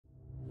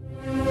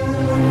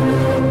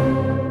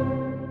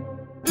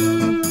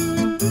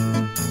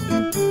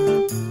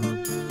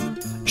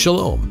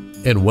Shalom,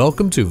 and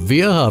welcome to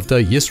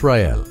V'ahavta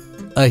Yisrael,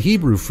 a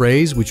Hebrew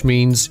phrase which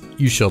means,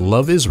 you shall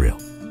love Israel.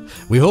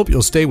 We hope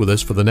you'll stay with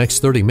us for the next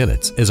 30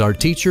 minutes as our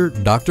teacher,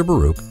 Dr.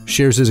 Baruch,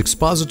 shares his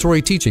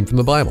expository teaching from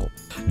the Bible.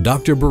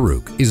 Dr.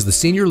 Baruch is the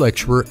senior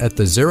lecturer at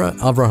the Zera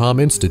Avraham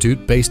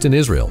Institute based in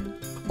Israel.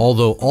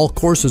 Although all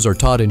courses are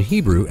taught in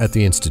Hebrew at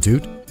the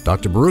Institute,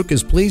 Dr. Baruch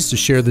is pleased to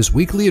share this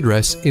weekly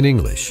address in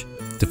English.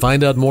 To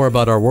find out more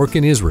about our work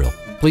in Israel,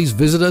 please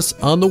visit us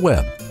on the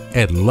web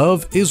at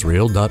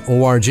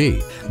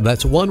LoveIsrael.org.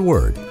 That's one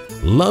word,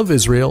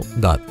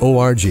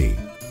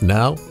 LoveIsrael.org.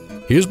 Now,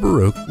 here's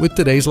Baruch with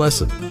today's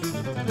lesson.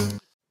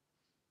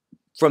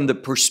 From the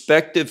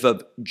perspective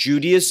of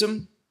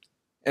Judaism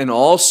and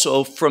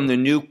also from the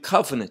New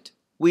Covenant,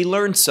 we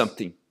learn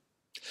something.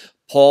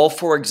 Paul,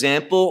 for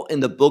example,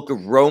 in the book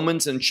of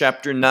Romans in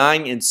chapter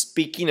 9, in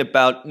speaking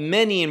about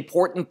many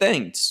important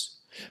things,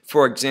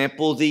 for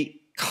example,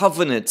 the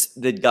covenants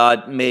that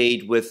God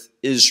made with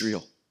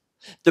Israel,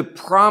 the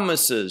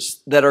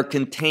promises that are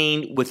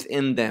contained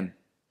within them,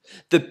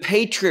 the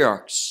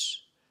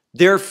patriarchs,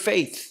 their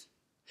faith,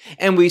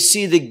 and we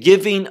see the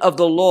giving of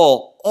the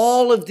law.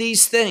 All of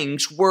these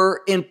things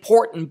were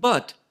important,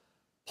 but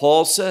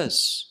Paul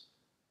says,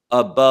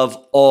 above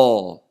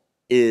all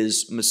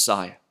is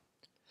Messiah.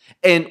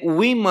 And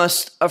we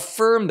must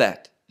affirm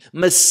that.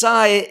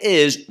 Messiah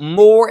is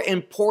more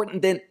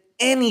important than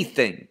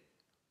anything.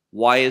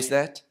 Why is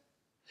that?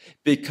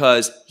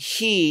 Because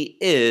he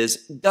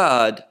is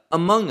God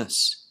among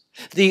us.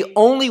 The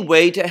only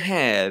way to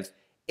have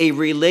a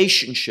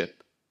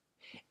relationship,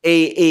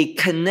 a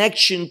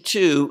connection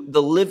to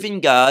the living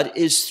God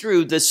is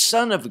through the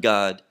Son of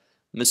God,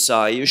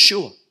 Messiah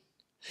Yeshua.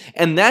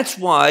 And that's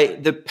why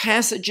the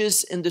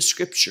passages in the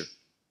Scripture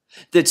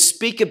that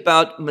speak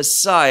about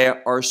Messiah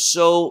are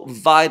so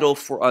vital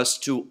for us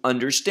to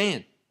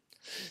understand.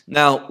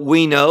 Now,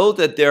 we know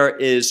that there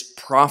is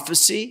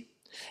prophecy,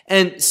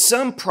 and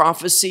some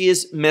prophecy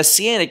is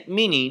messianic,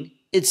 meaning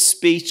it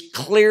speaks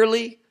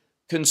clearly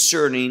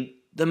concerning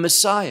the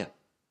Messiah.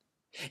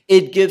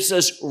 It gives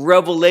us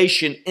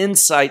revelation,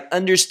 insight,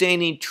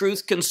 understanding,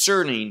 truth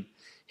concerning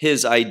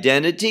his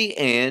identity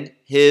and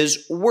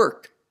his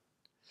work.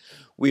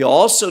 We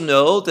also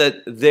know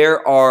that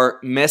there are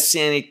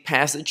messianic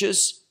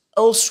passages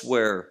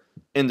elsewhere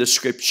in the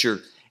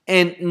Scripture.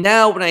 And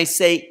now when I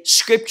say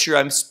Scripture,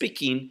 I'm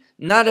speaking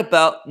not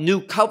about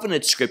New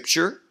Covenant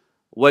Scripture,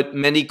 what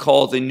many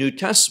call the New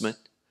Testament.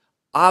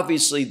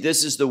 Obviously,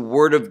 this is the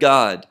Word of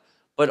God,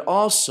 but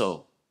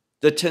also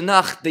the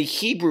Tanakh, the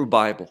Hebrew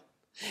Bible.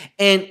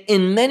 And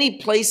in many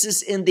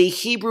places in the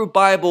Hebrew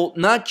Bible,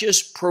 not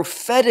just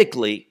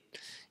prophetically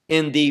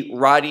in the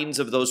writings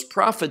of those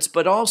prophets,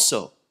 but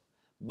also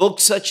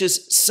books such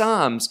as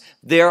Psalms,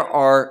 there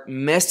are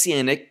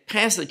messianic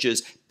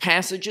passages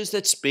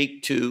that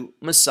speak to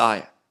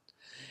Messiah.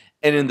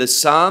 And in the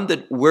Psalm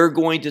that we're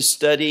going to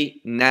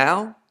study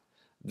now,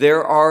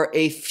 there are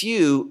a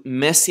few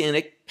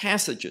messianic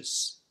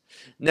passages.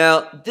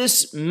 Now,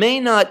 this may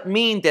not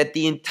mean that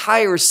the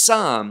entire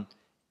Psalm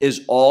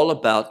is all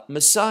about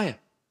Messiah.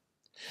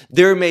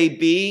 There may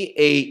be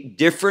a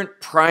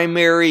different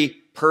primary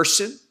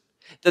person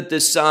that the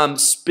Psalm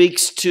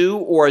speaks to,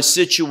 or a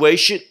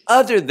situation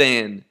other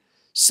than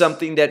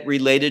something that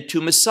related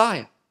to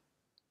Messiah.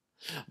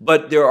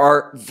 But there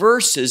are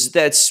verses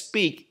that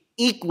speak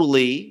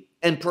equally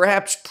and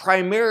perhaps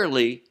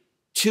primarily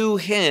to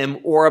him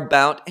or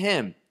about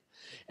him.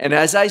 And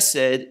as I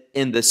said,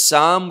 in the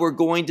Psalm we're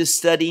going to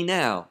study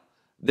now,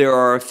 there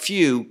are a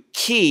few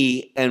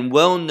key and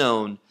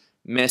well-known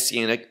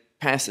messianic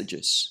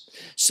passages.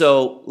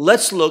 So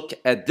let's look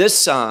at this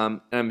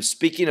Psalm, and I'm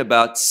speaking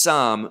about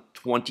Psalm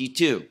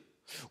 22.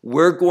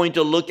 We're going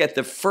to look at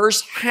the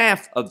first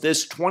half of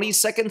this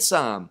 22nd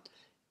Psalm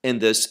in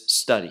this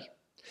study.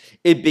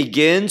 It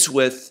begins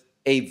with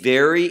a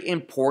very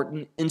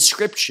important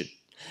inscription.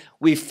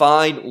 We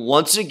find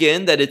once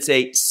again that it's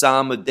a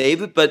Psalm of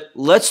David, but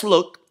let's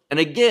look, and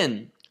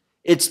again,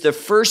 it's the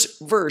first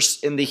verse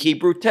in the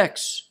Hebrew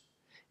text.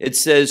 It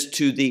says,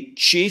 to the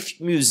chief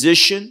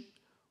musician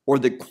or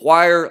the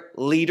choir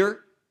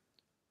leader,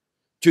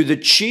 to the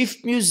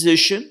chief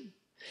musician,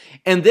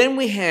 and then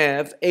we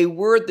have a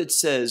word that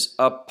says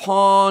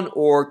upon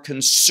or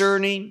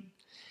concerning.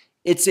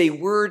 It's a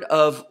word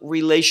of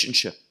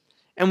relationship,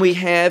 and we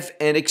have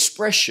an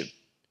expression.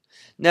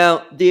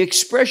 Now, the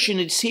expression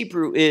in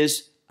Hebrew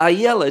is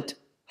Ayelet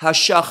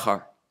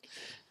HaShachar.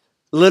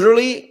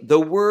 Literally, the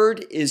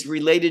word is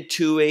related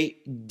to a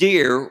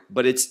deer,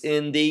 but it's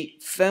in the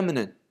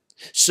feminine.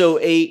 So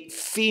a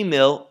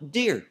female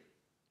deer.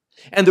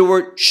 And the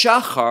word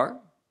Shachar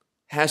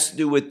has to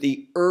do with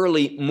the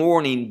early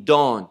morning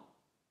dawn.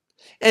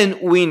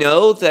 And we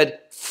know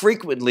that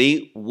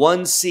frequently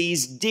one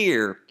sees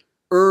deer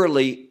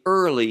early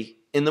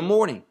in the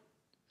morning.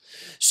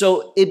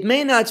 So it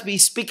may not be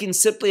speaking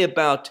simply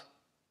about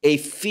a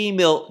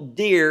female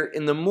deer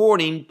in the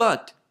morning,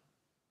 but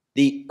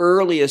the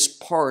earliest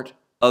part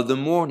of the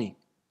morning,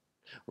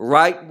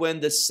 right when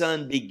the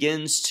sun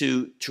begins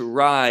to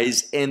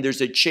rise and there's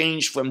a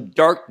change from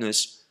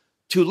darkness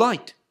to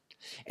light.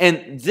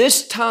 And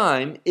this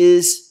time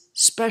is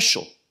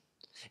special.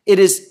 It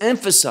is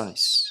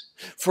emphasized.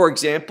 For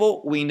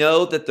example, we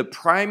know that the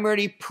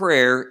primary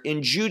prayer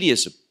in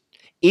Judaism,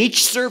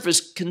 each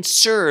service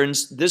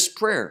concerns this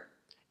prayer.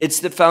 It's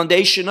the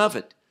foundation of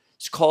it.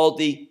 It's called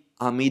the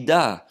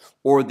Amidah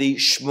or the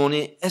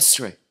Shmone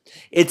Esrei.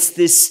 It's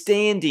the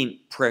standing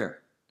prayer.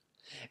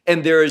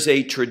 And there is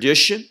a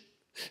tradition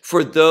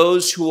for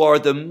those who are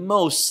the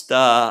most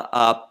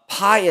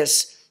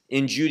pious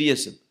in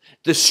Judaism,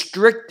 the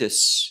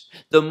strictest,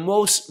 the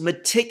most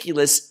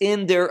meticulous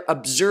in their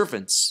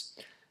observance.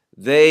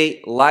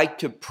 They like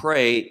to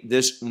pray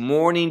this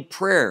morning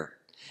prayer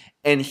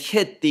and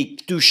hit the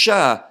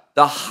Kedusha,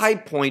 the high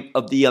point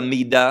of the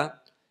Amidah,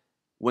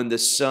 when the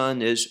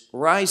sun is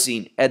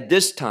rising at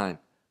this time,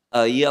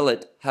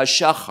 Ayelet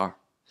HaShachar.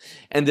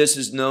 And this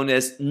is known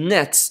as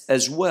Netz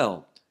as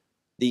well,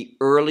 the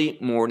early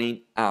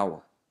morning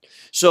hour.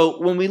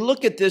 So when we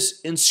look at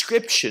this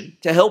inscription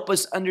to help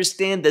us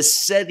understand the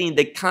setting,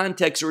 the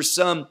context, or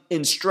some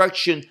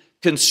instruction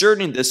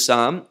concerning the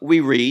psalm, we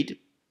read,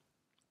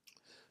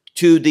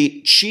 to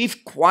the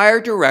chief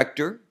choir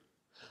director,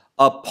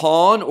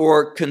 upon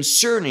or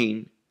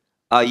concerning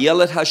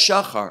Ayelet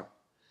HaShachar,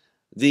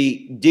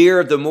 the deer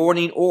of the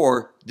morning,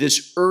 or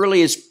this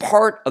earliest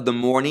part of the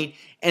morning,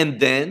 and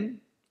then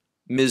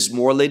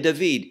Mizmor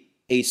LeDavid,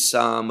 a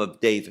psalm of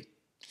David.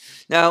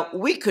 Now,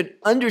 we could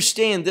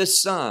understand this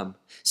psalm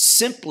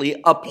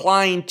simply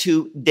applying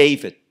to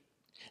David.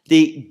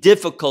 The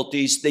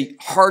difficulties, the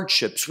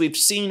hardships. We've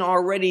seen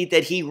already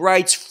that he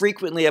writes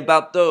frequently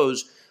about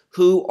those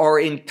who are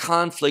in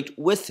conflict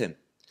with him,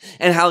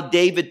 and how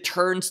David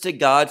turns to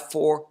God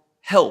for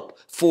help,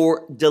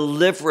 for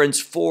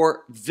deliverance,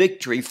 for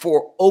victory,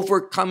 for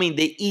overcoming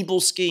the evil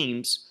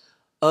schemes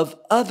of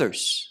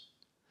others.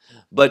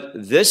 But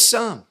this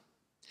psalm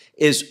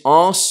is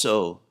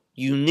also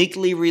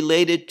uniquely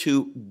related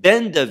to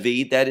Ben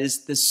David, that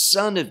is the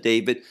son of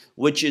David,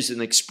 which is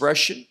an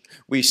expression.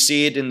 We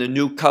see it in the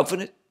New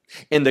Covenant,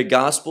 in the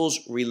Gospels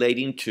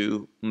relating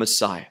to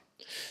Messiah.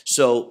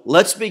 So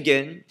let's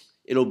begin.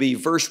 It'll be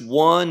verse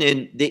 1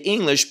 in the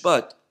English,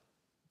 but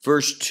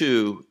verse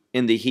 2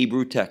 in the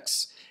Hebrew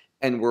text.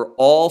 And we're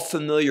all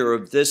familiar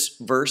of this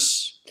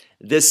verse,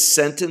 this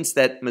sentence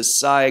that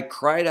Messiah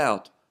cried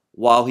out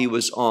while he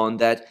was on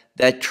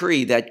that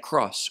tree, that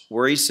cross,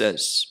 where he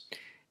says,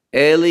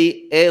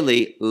 Eli,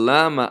 Eli,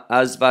 lama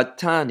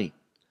azvatani,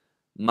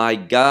 my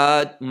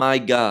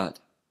God,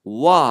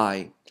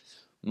 why?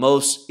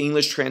 Most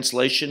English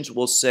translations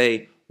will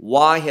say,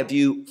 why have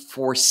you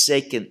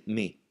forsaken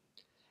me?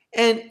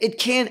 And it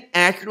can't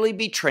accurately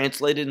be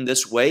translated in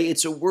this way.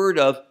 It's a word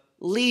of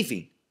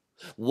leaving.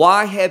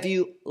 Why have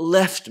you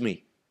left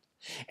me?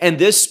 And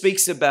this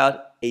speaks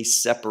about a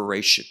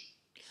separation.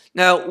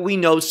 Now, we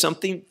know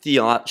something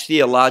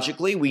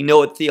theologically. We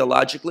know it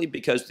theologically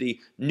because the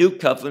New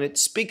Covenant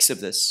speaks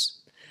of this,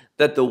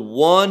 that the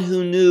one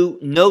who knew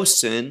no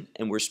sin,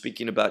 and we're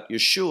speaking about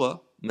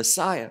Yeshua,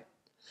 Messiah,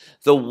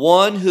 the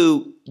one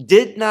who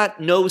did not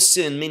know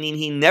sin, meaning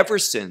he never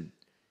sinned,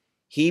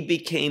 he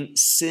became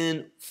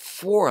sin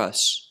for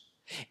us,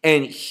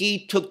 and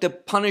he took the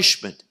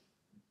punishment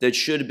that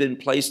should have been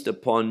placed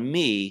upon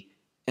me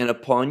and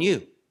upon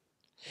you.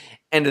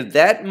 And at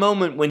that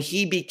moment when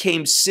he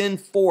became sin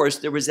for us,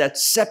 there was that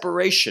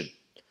separation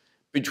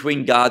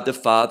between God the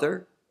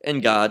Father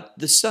and God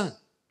the Son.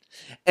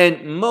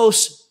 And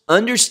most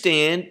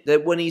understand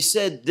that when he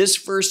said this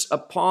verse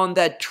upon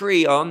that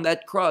tree, on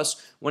that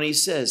cross, when he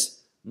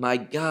says, my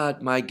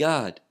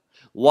God,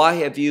 why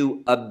have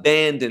you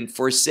abandoned,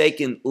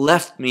 forsaken,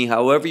 left me,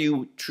 however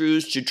you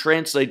choose to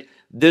translate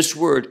this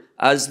word,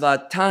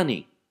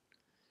 azvatani.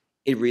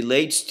 It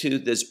relates to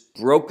this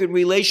broken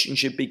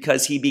relationship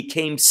because he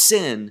became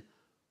sin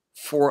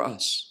for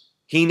us.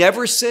 He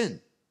never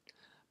sinned,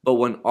 but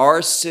when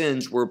our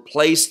sins were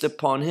placed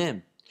upon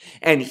him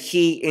and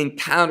he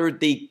encountered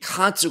the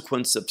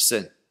consequence of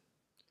sin,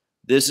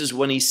 this is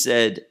when he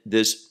said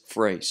this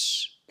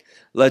phrase.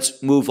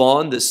 Let's move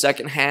on, the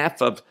second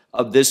half of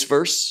this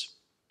verse.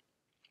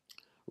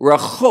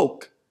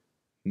 Rachok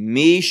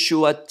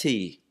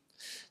mishuati.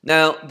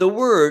 Now, the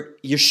word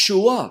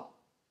Yeshua,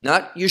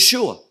 not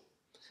Yeshua,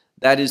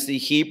 that is the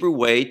Hebrew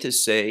way to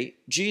say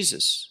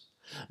Jesus.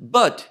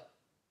 But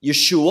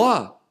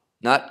Yeshua,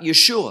 not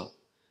Yeshua,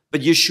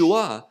 but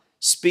Yeshua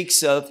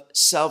speaks of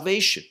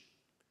salvation.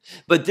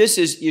 But this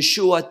is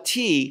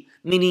Yeshuati,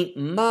 meaning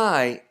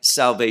my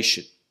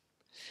salvation.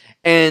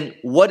 And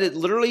what it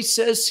literally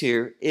says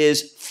here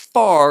is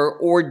far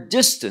or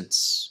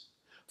distance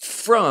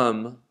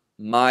from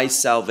my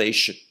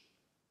salvation.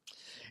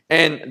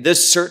 And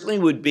this certainly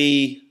would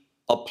be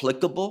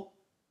applicable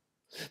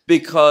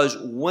because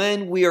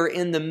when we are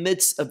in the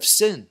midst of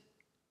sin,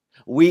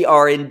 we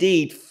are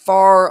indeed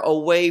far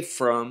away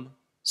from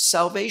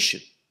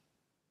salvation.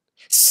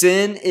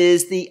 Sin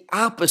is the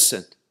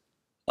opposite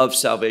of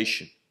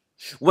salvation.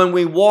 When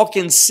we walk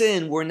in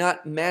sin, we're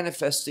not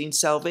manifesting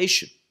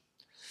salvation.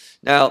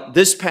 Now,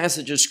 this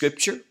passage of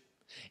Scripture,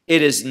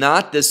 it is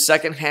not, the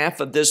second half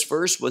of this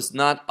verse was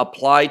not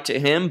applied to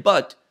him,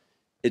 but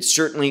It's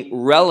certainly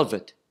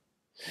relevant.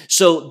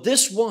 So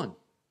this one,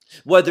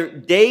 whether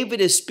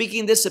David is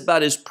speaking this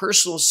about his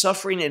personal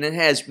suffering and it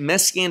has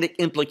messianic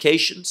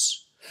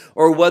implications,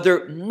 or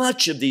whether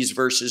much of these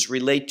verses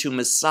relate to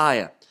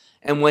Messiah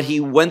and what he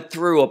went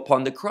through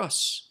upon the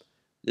cross,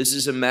 this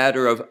is a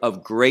matter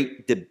of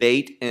great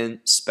debate and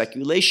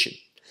speculation.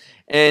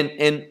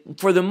 And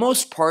for the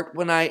most part,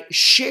 when I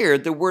share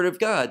the Word of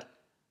God,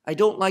 I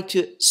don't like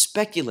to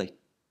speculate.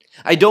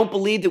 I don't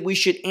believe that we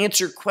should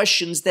answer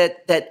questions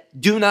that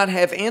do not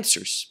have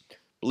answers. I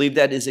believe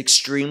that is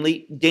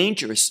extremely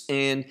dangerous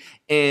and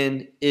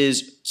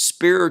is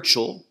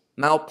spiritual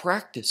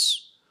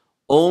malpractice.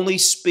 Only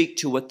speak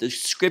to what the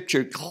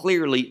Scripture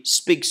clearly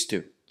speaks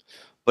to.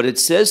 But it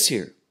says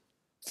here,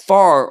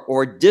 far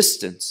or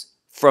distance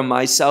from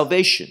my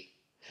salvation.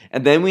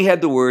 And then we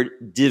have the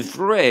word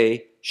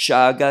divrei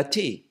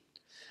shagati.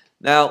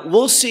 Now,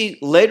 we'll see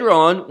later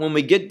on when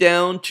we get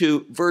down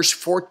to verse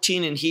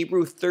 14 in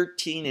Hebrew,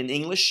 13 in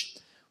English,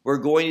 we're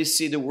going to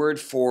see the word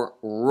for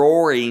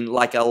roaring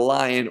like a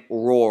lion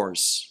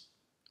roars.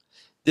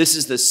 This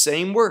is the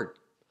same word.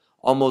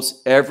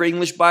 Almost every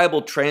English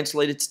Bible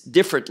translates it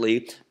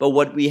differently, but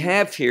what we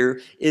have here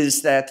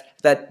is that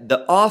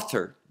the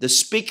author, the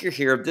speaker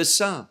here of this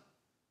psalm,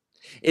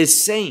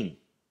 is saying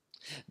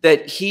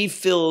that he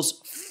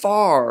feels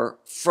far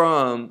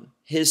from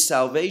his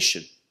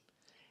salvation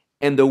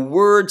and the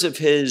words of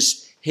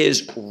his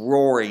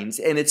roarings,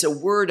 and it's a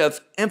word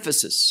of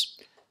emphasis.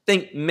 I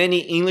think many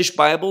English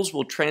Bibles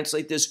will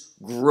translate this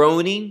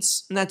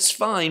groanings, and that's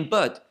fine,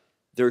 but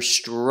they're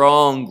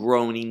strong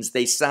groanings.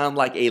 They sound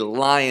like a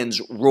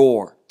lion's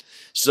roar.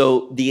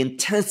 So the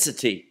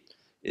intensity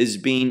is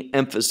being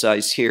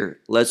emphasized here.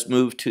 Let's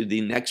move to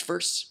the next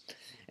verse.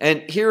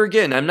 And here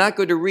again, I'm not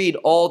going to read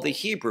all the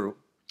Hebrew,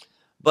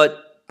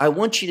 but I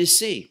want you to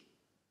see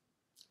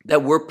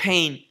that we're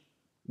paying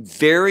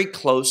very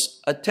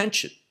close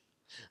attention.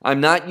 I'm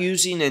not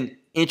using an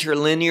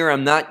interlinear,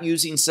 I'm not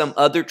using some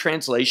other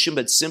translation,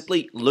 but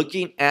simply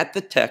looking at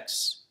the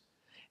text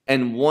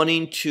and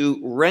wanting to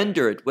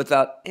render it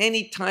without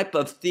any type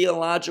of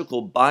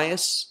theological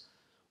bias,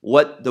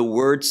 what the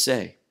words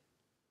say.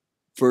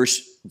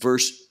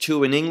 Verse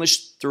 2 in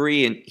English,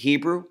 3 in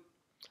Hebrew.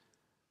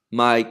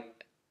 My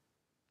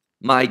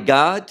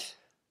God,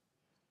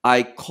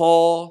 I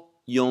call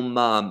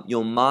Yomam.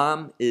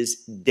 Yomam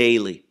is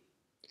daily.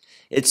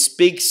 It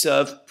speaks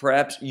of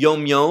perhaps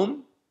Yom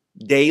Yom,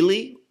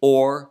 daily,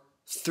 or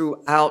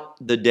throughout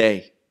the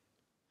day.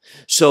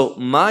 So,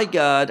 my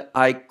God,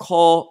 I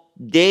call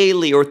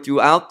daily or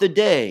throughout the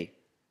day,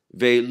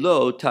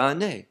 velo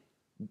tane,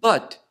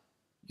 but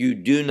you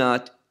do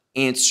not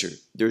answer.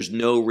 There's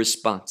no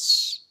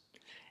response.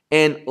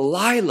 And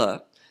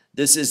Lila,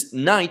 this is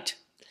night,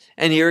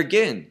 and here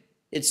again,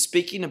 it's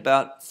speaking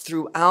about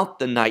throughout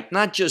the night,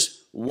 not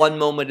just one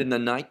moment in the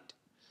night,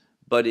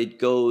 but it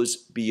goes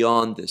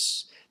beyond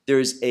this.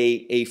 There's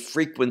a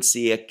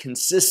frequency, a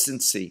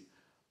consistency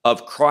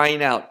of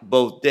crying out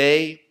both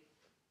day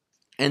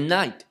and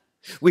night.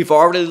 We've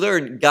already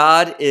learned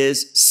God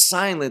is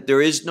silent.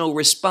 There is no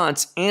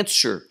response,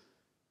 answer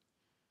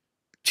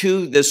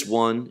to this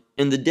one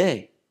in the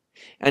day.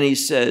 And he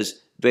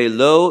says,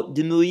 Velo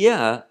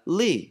dimuya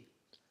li.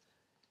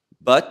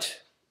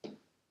 But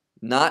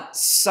not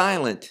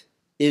silent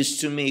is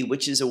to me,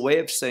 which is a way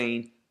of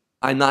saying,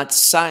 I'm not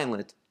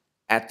silent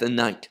at the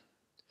night.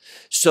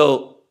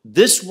 So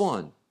this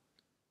one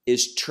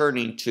is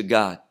turning to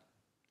God.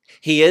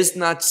 He is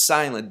not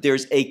silent.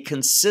 There's a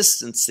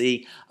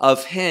consistency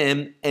of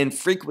him and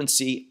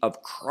frequency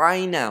of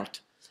crying out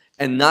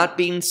and not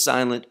being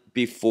silent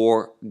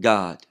before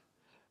God.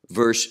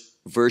 Verse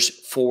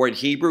 4 in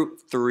Hebrew,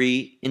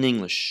 3 in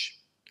English.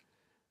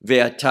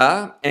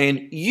 Ve'ata,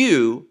 and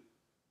you,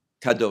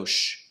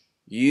 kadosh,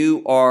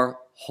 you are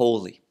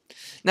holy.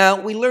 Now,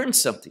 we learned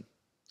something.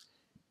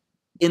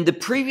 In the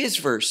previous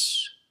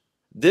verse,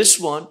 this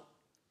one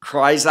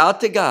cries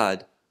out to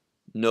God,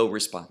 no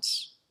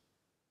response.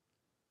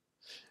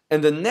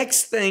 And the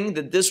next thing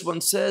that this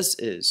one says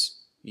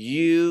is,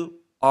 you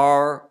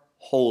are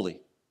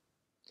holy.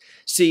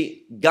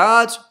 See,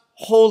 God's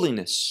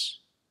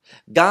holiness,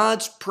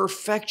 God's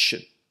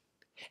perfection,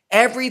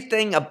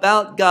 everything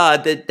about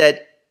God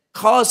that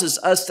causes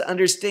us to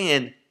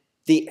understand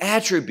the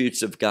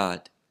attributes of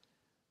God,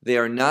 they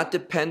are not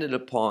dependent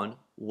upon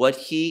what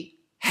he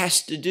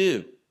has to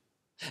do.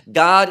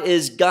 God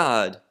is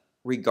God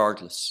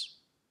regardless.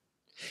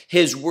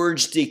 His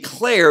words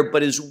declare,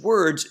 but his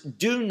words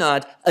do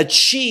not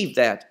achieve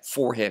that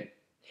for him.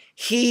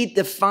 He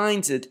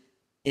defines it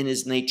in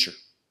his nature.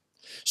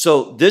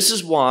 So this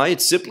is why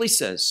it simply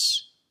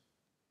says,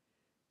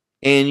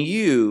 and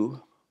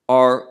you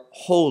are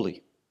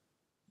holy.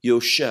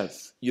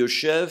 Yoshev.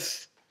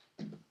 Yoshev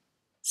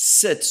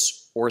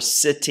sits or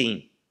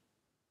sitting.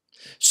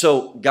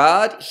 So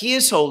God, he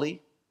is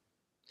holy.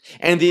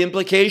 And the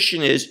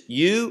implication is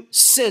you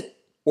sit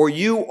or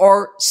you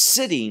are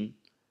sitting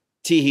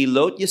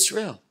Tehilot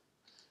Yisrael.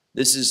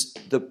 This is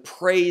the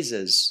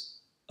praises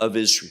of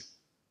Israel.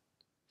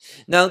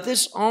 Now,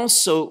 this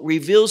also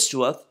reveals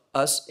to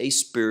us a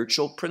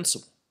spiritual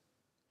principle.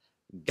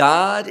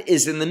 God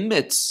is in the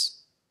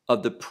midst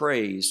of the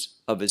praise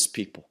of his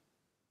people.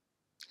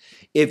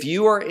 If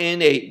you are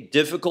in a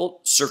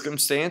difficult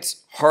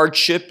circumstance,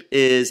 hardship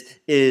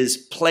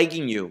is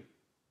plaguing you,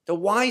 the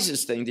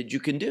wisest thing that you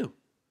can do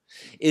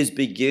is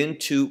begin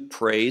to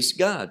praise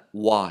God.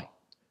 Why?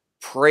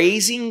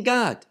 Praising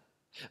God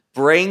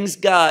brings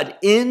God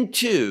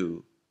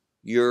into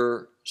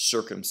your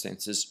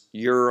circumstances,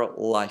 your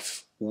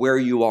life, where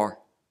you are.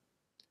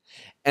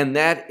 And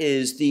that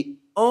is the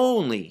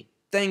only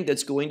thing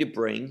that's going to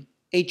bring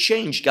a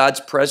change. God's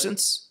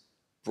presence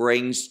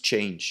brings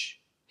change.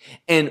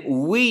 And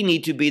we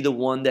need to be the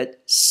one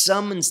that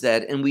summons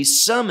that. And we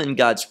summon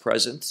God's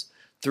presence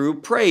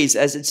through praise,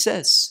 as it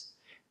says.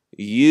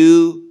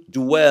 You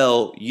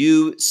dwell,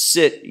 you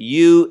sit,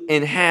 you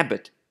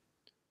inhabit.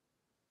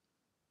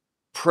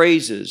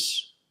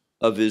 Praises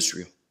of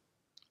Israel.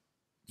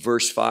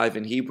 Verse 5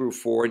 in Hebrew,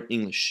 4 in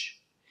English.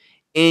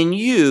 In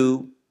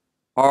you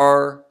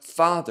are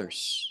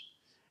fathers.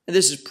 And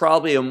this is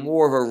probably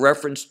more of a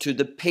reference to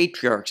the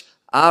patriarchs,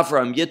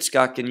 Avraham,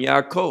 Yitzchak, and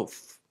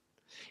Yaakov.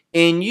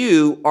 In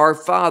you our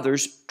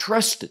fathers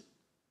trusted.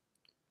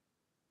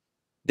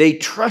 They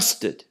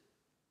trusted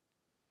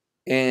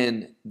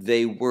and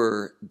they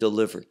were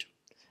delivered.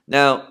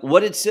 Now,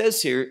 what it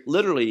says here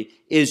literally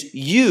is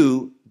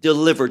you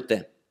delivered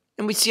them.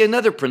 And we see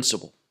another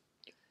principle.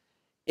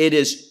 It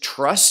is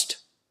trust,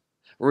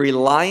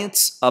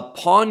 reliance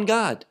upon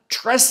God,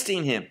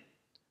 trusting him,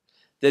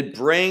 that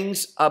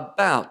brings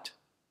about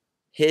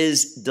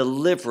his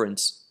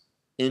deliverance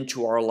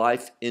into our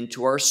life,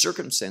 into our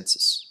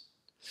circumstances.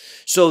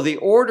 So the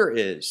order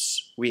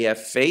is we have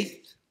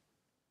faith,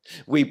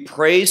 we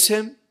praise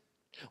him,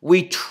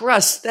 we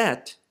trust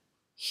that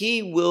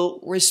he will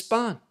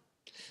respond.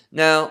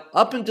 Now,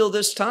 up until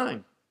this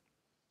time,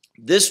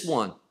 this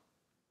one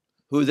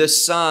who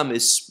this psalm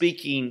is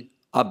speaking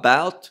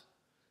about,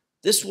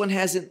 this one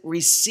hasn't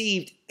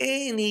received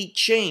any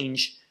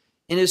change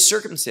in his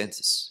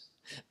circumstances.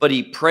 But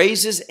he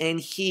praises and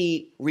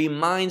he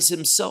reminds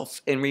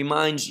himself and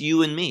reminds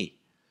you and me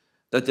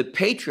that the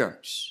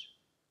patriarchs,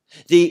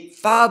 the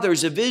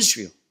fathers of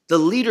Israel, the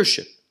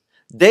leadership,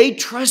 they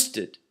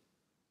trusted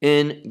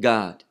in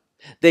God.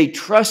 They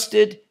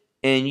trusted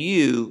and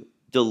you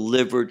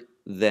delivered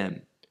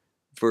them.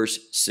 Verse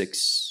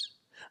 6.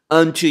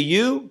 Unto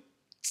you,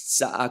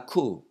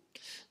 tza'aku.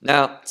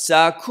 Now,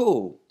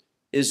 tza'aku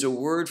is a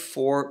word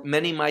for,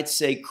 many might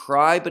say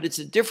cry, but it's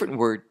a different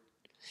word.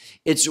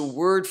 It's a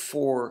word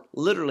for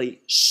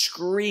literally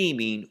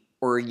screaming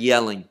or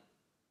yelling.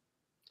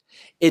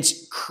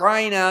 It's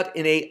crying out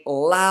in a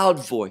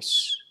loud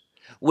voice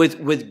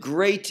with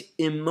great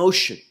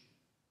emotion.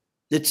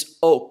 It's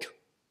ok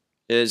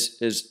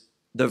is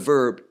the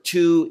verb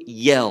to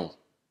yell.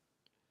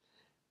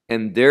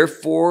 And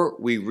therefore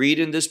we read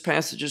in this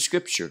passage of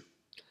scripture,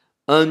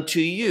 unto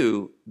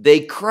you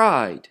they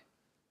cried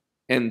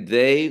and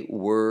they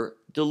were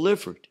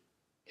delivered.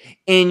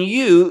 In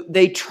you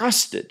they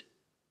trusted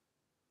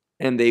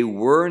and they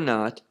were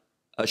not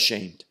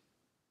ashamed.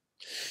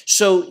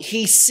 So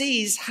he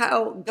sees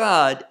how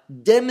God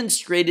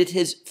demonstrated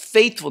his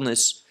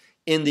faithfulness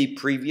in the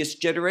previous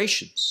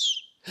generations.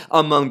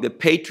 Among the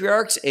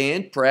patriarchs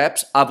and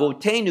perhaps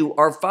Avotenu,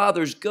 our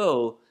fathers,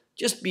 go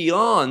just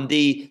beyond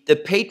the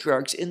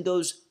patriarchs in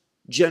those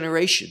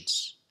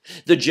generations.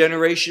 The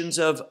generations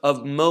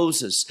of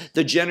Moses,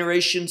 the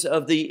generations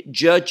of the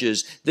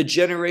judges, the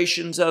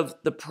generations of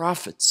the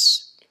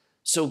prophets.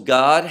 So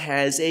God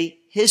has a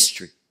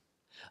history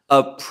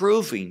of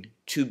proving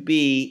to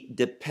be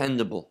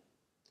dependable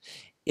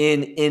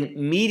in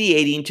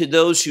mediating to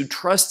those who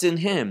trust in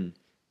him,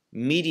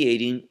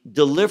 mediating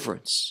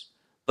deliverance.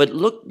 But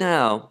look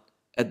now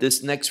at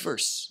this next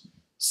verse,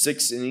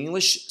 6 in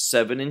English,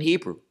 7 in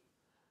Hebrew.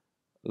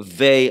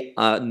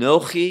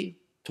 Ve'anochi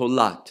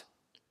tolat,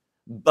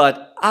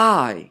 but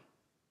I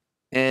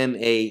am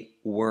a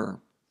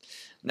worm.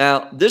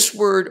 Now, this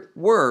word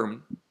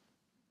worm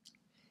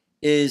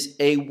is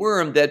a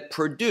worm that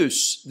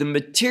produced the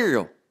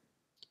material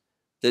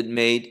that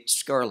made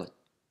scarlet.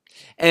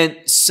 And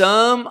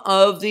some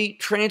of the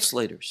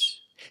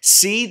translators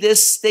see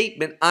this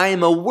statement, I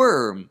am a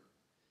worm,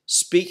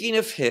 speaking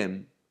of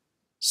him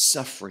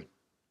suffering,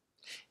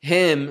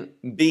 him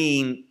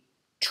being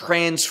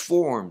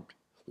transformed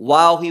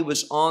while he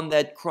was on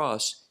that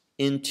cross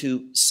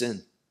into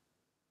sin.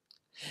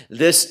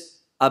 This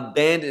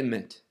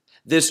abandonment,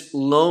 this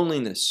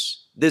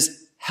loneliness,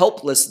 this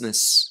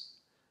helplessness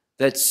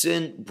that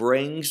sin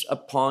brings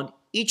upon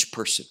each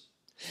person.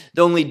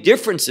 The only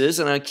difference is,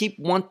 and I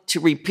want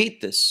to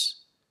repeat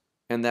this,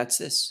 and that's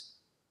this.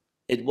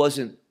 It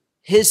wasn't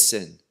his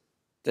sin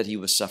that he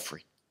was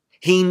suffering.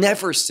 He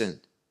never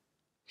sinned.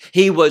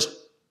 He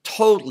was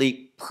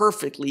totally,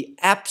 perfectly,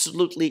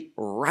 absolutely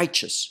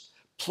righteous,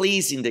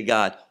 pleasing to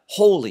God,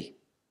 holy.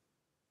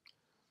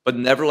 But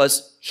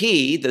nevertheless,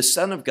 he, the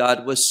Son of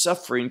God, was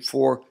suffering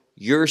for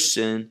your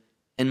sin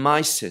and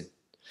my sin.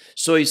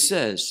 So he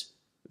says,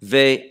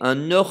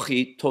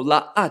 Ve'anochi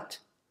tola'at,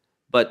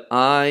 but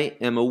I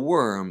am a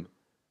worm,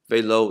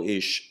 velo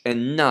ish,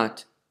 and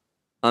not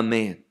a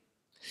man.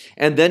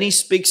 And then he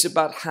speaks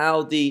about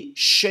how the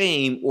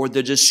shame or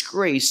the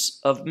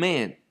disgrace of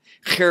man,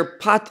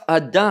 cherpat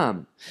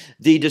adam,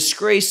 the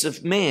disgrace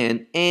of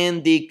man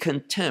and the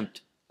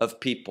contempt of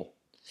people.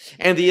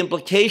 And the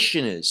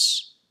implication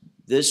is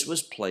this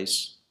was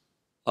placed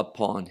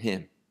upon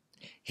him.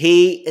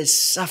 He is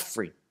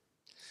suffering.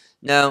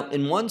 Now,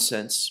 in one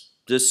sense,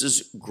 this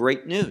is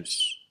great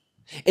news.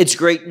 It's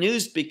great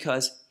news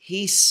because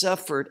he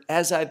suffered,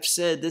 as I've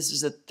said, this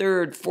is the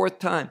third, fourth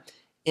time,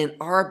 in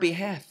our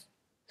behalf,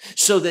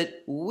 so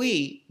that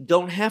we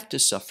don't have to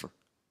suffer.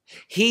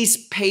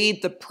 He's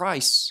paid the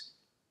price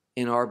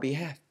in our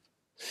behalf,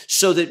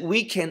 so that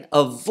we can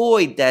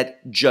avoid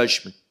that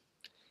judgment.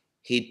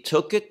 He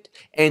took it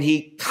and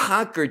he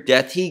conquered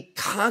death. He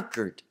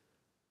conquered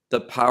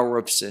the power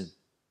of sin.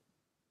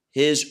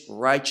 His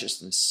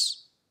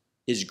righteousness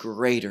is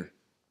greater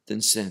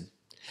than sin.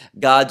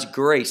 God's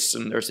grace,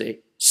 and there's a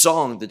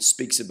song that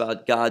speaks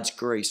about God's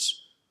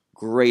grace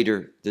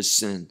greater than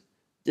sin.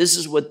 This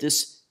is what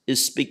this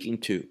is speaking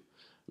to.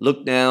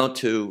 Look now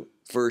to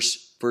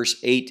verse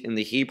 8 in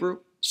the Hebrew,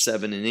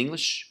 7 in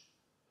English.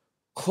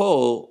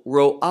 Kol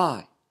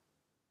ro'ai.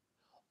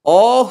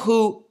 All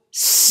who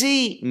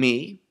see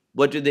me,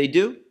 what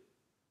do?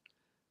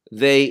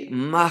 They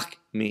mock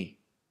me.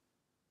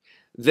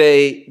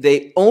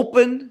 They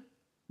open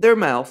their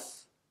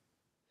mouth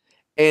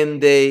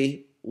and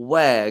they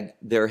wag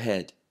their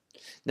head.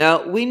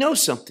 Now, we know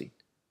something.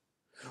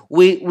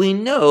 We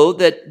know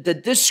that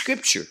this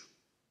scripture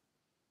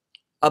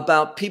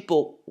about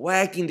people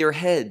wagging their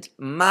heads,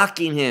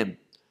 mocking him,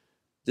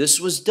 this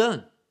was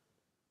done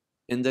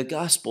in the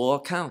gospel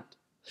account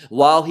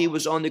while he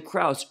was on the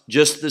cross.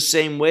 Just the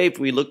same way, if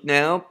we look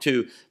now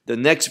to the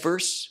next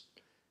verse,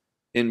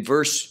 in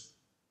verse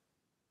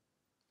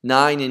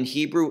 9 in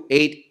Hebrew,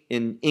 8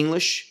 in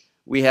English,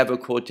 we have a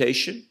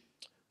quotation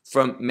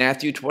from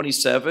Matthew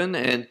 27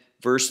 and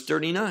verse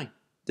 39,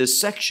 this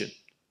section.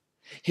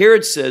 Here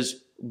it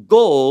says,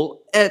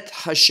 Gol et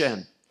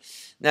Hashem.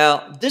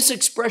 Now, this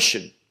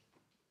expression,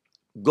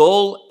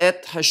 Gol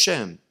et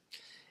Hashem,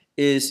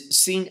 is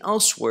seen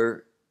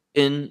elsewhere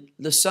in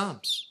the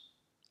Psalms.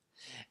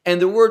 And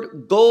the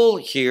word gol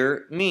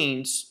here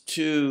means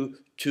to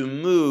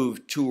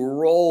move, to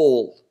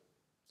roll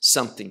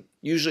something.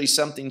 Usually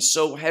something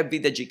so heavy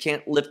that you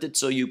can't lift it,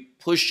 so you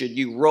push it,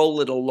 you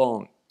roll it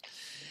along.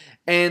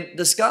 And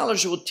the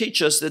scholars will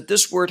teach us that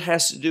this word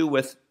has to do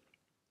with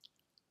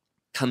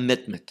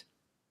commitment.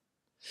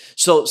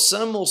 So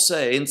some will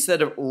say,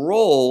 instead of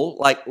roll,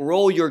 like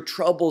roll your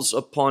troubles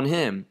upon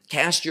him,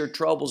 cast your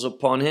troubles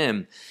upon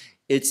him,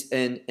 it's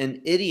an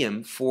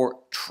idiom for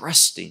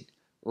trusting,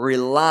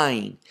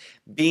 relying,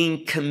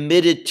 being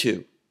committed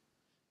to.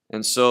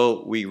 And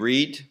so we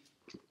read,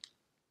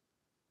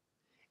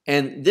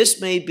 and this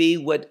may be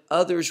what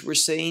others were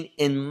saying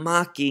in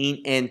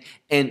mocking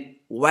and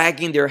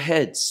wagging their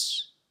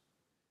heads.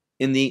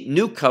 In the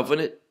New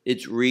Covenant,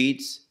 it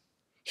reads,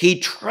 he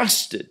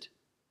trusted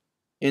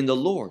in the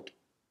Lord.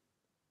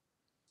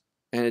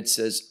 And it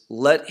says,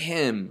 let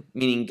him,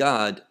 meaning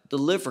God,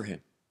 deliver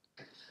him.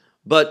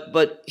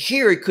 But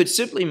here it could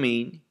simply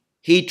mean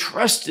he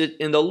trusted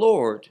in the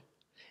Lord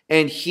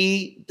and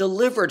he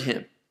delivered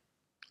him.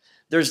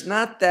 There's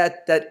not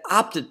that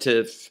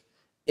optative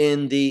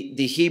in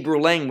the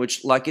Hebrew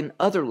language like in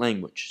other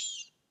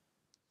languages.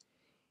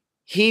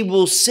 He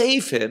will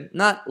save him,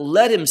 not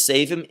let him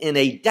save him in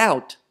a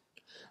doubt,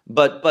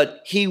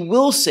 but he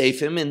will save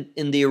him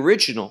in the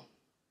original.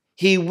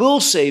 He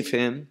will save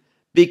him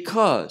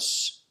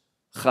because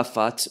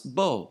chafatz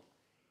bo.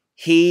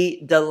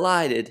 He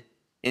delighted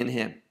in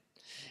him.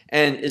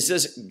 And is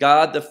this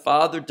God the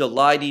Father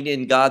delighting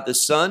in God the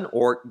Son,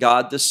 or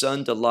God the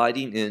Son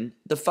delighting in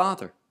the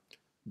Father?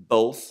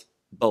 Both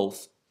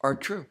are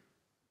true.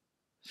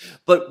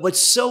 But what's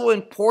so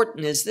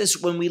important is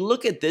this: when we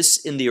look at this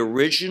in the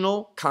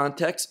original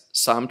context,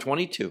 Psalm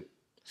 22,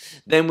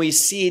 then we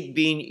see it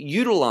being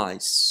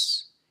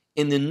utilized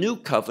in the New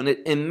Covenant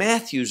in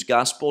Matthew's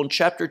Gospel in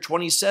chapter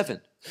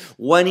 27,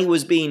 when he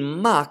was being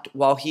mocked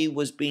while he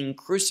was being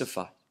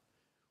crucified.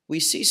 We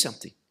see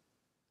something.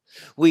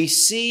 We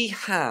see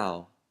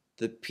how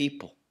the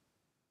people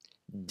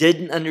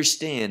didn't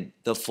understand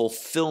the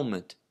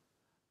fulfillment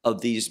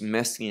of these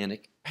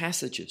messianic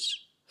passages.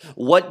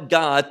 What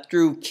God,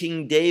 through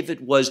King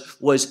David,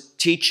 was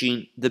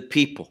teaching the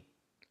people.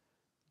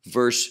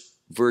 Verse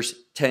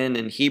 10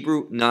 in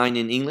Hebrew, 9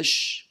 in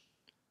English.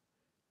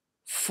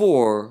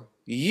 For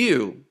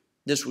you,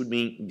 this would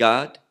mean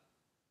God,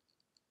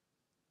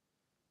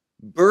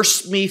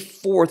 burst me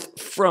forth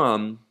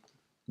from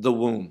the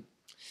womb.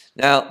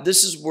 Now,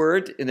 this is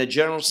word, in a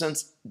general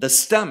sense, the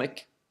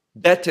stomach,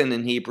 beten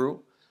in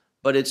Hebrew,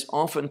 but it's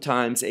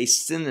oftentimes a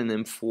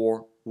synonym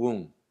for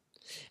womb.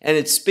 And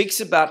it speaks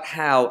about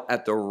how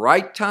at the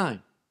right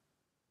time,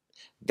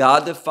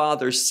 God the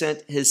Father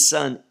sent his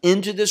Son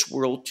into this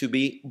world to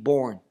be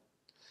born.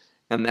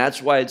 And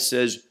that's why it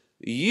says,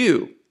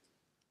 you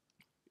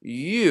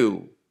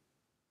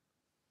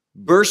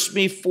burst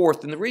me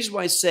forth. And the reason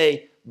why I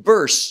say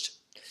burst,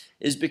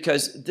 is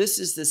because this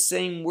is the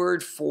same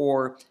word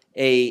for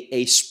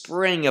a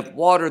spring of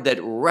water that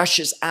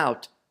rushes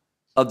out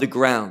of the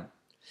ground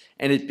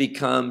and it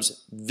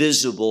becomes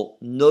visible,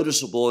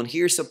 noticeable, and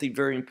here's something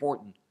very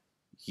important,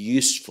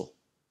 useful.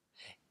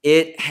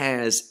 It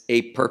has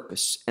a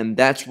purpose, and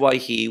that's why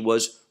he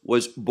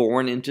was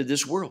born into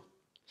this world.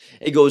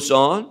 It goes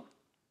on,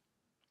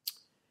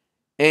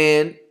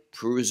 and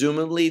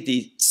presumably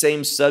the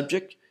same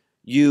subject,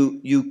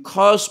 you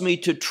caused me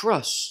to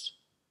trust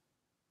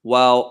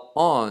while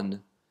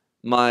on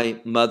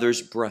my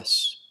mother's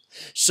breast.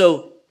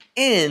 So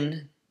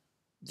in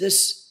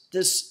this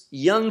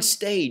young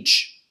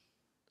stage,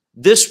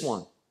 this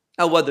one,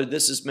 now whether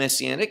this is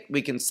messianic,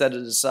 we can set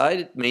it aside,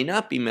 it may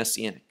not be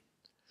messianic.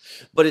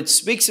 But it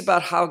speaks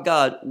about how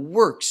God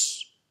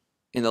works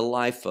in the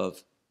life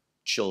of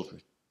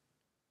children,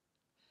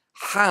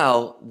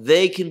 how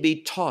they can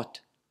be taught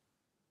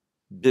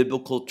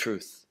biblical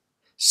truth,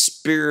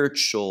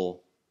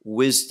 spiritual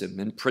wisdom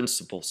and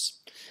principles.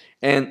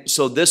 And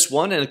so this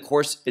one, and of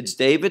course it's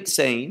David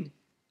saying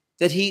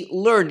that he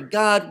learned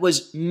God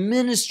was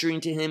ministering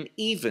to him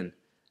even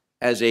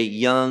as a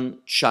young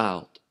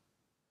child.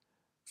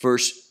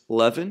 Verse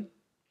 11,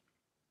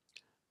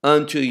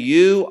 unto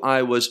you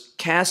I was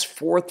cast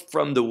forth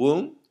from the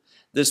womb.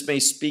 This may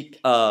speak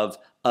of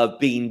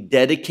being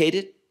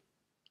dedicated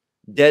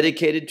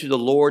to the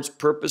Lord's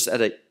purpose at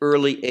an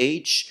early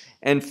age.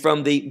 And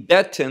from the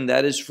beten,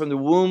 that is from the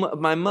womb of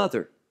my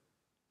mother,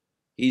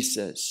 he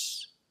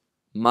says,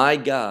 my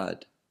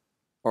God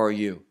are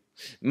you.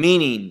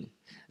 Meaning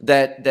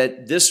that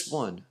this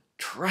one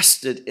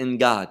trusted in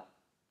God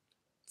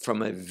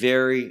from a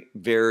very,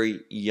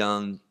 very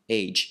young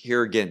age.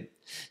 Here again,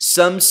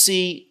 some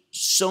see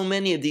so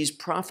many of these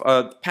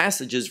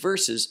passages,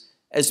 verses,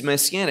 as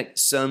messianic.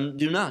 Some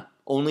do not,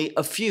 only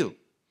a few.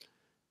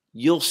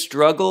 You'll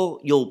struggle,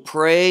 you'll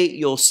pray,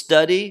 you'll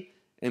study,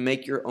 and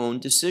make your own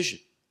decision.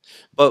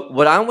 But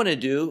what I want to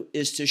do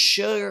is to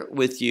share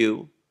with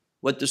you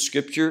what the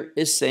scripture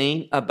is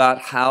saying about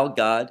how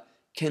God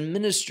can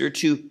minister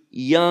to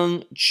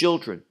young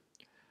children.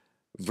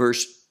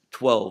 Verse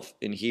 12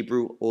 in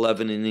Hebrew,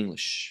 11 in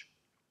English.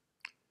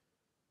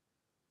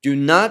 Do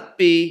not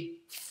be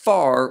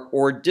far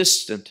or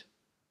distant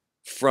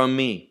from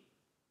me,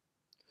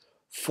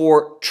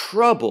 for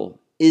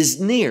trouble is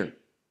near,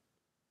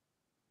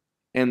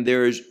 and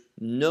there is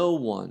no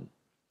one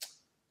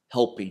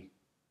helping.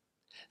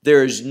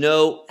 There is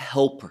no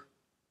helper.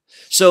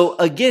 So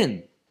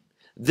again,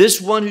 this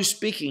one who's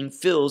speaking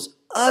feels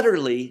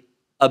utterly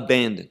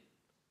abandoned,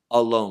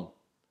 alone.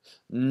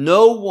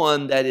 No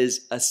one that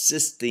is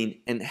assisting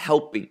and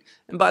helping.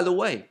 And by the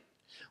way,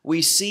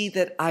 we see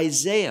that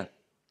Isaiah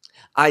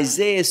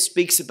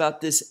speaks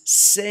about this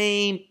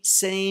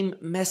same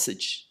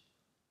message,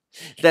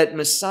 that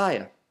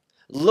Messiah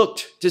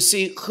looked to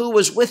see who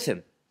was with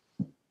him,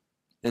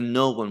 and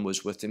no one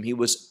was with him. He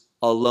was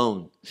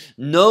alone.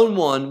 No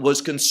one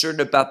was concerned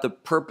about the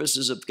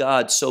purposes of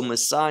God, so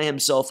Messiah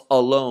himself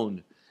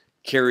alone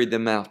carried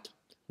them out.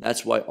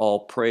 That's why all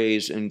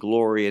praise and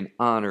glory and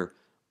honor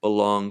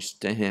belongs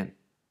to him.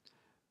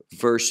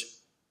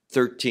 Verse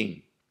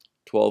 13,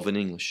 12 in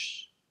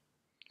English.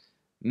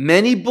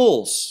 Many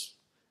bulls.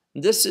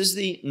 This is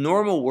the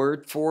normal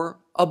word for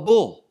a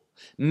bull.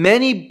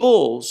 Many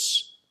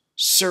bulls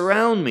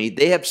surround me.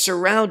 They have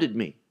surrounded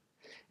me.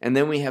 And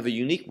then we have a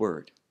unique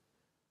word,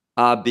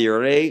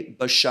 Abirei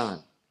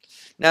Bashan.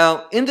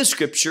 Now, in the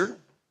scripture,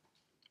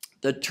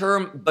 the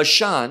term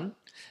Bashan,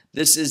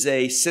 this is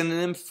a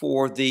synonym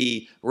for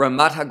the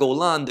Ramat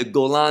HaGolan, the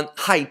Golan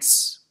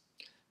Heights.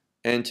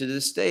 And to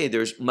this day,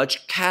 there's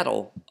much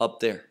cattle up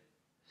there.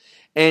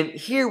 And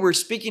here we're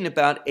speaking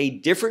about a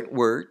different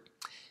word.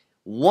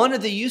 One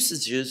of the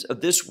usages of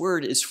this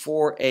word is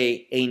for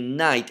a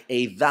knight,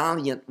 a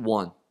valiant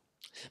one.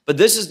 But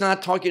this is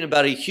not talking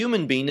about a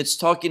human being. It's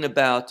talking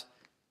about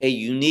a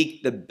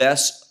unique, the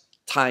best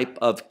type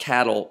of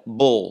cattle,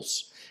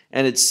 bulls.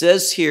 And it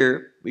says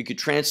here, we could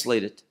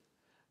translate it,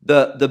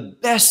 the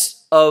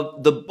best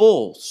of the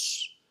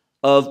bulls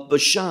of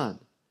Bashan,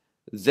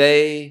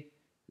 they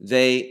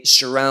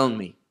surround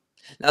me.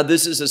 Now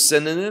this is a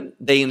synonym,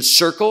 they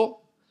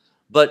encircle,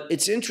 but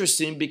it's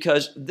interesting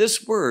because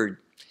this word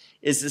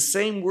is the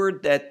same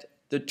word that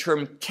the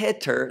term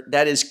keter,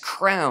 that is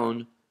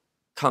crown,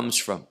 comes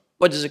from.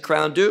 What does a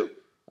crown do?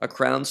 A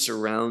crown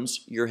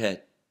surrounds your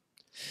head.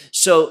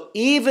 So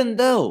even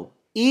though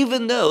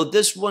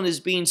this one is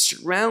being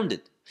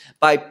surrounded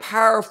by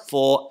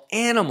powerful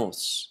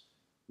animals,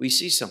 we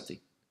see something.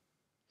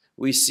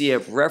 We see a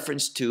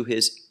reference to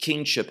his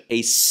kingship,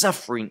 a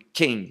suffering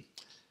king,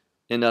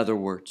 in other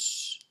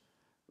words.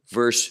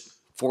 Verse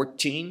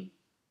 14,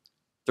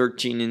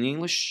 13 in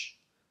English.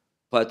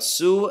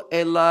 Patsu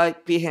elai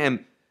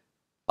pihem,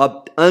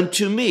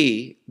 unto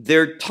me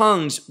their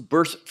tongues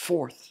burst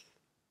forth.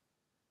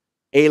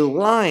 A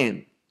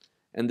lion,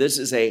 and this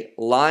is a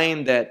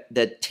lion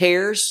that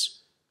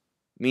tears,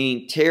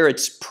 meaning tear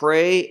its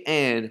prey,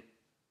 and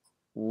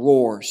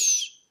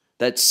roars.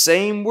 That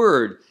same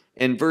word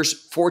And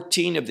verse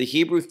 14 of the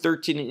Hebrew,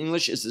 13 in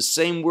English, is the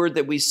same word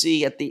that we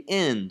see at the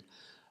end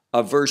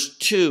of verse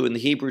 2 in the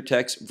Hebrew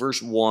text,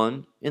 verse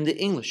 1 in the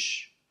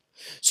English.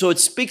 So it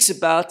speaks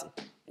about,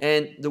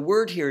 and the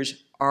word here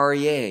is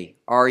aryeh.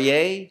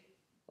 Aryeh,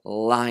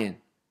 lion.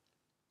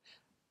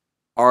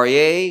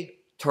 Aryeh,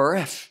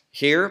 toref.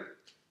 Here,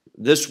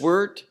 this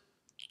word,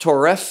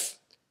 toref,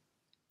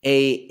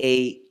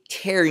 a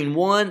tearing,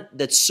 one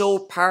that's so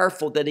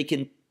powerful that it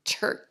can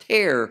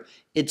tear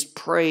its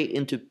prey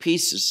into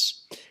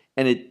pieces.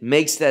 And it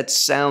makes that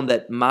sound,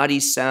 that mighty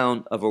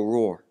sound of a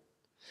roar.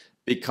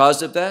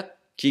 Because of that,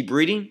 keep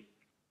reading.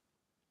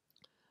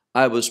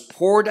 I was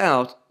poured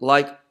out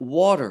like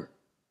water,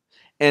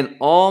 and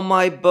all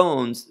my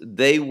bones,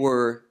 they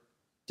were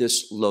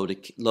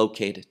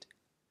dislocated.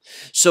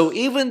 So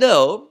even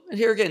though, and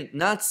here again,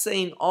 not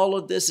saying all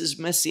of this is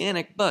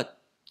messianic,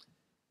 but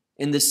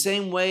in the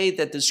same way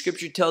that the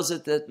scripture tells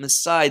us that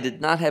Messiah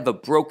did not have a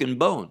broken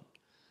bone,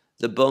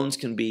 the bones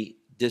can be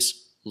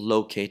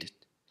dislocated.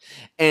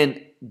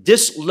 And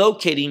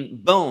dislocating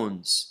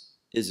bones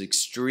is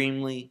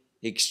extremely,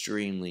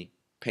 extremely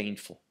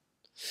painful.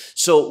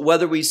 So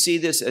whether we see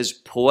this as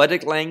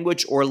poetic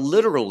language or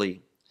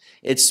literally,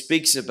 it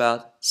speaks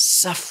about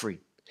suffering,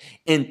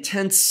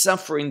 intense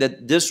suffering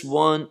that this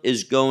one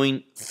is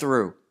going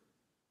through.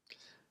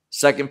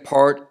 Second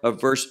part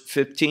of verse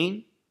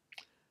 15,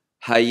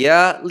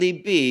 Haya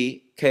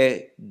libi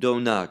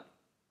kedonag.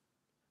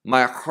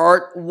 My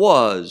heart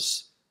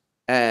was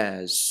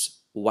as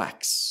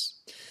wax.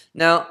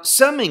 Now,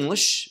 some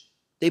English,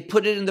 they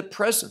put it in the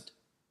present,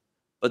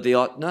 but they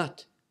ought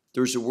not.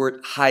 There's a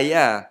word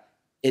haya,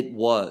 it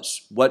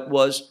was. What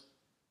was?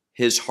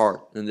 His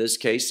heart. In this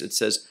case, it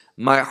says,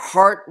 my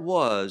heart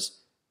was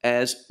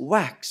as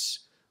wax.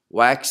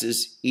 Wax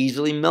is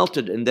easily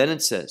melted. And then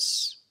it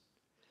says,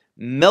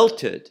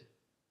 melted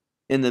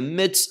in the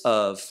midst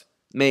of,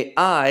 may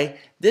I,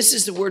 this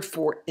is the word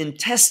for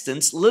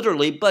intestines,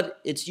 literally, but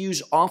it's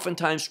used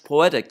oftentimes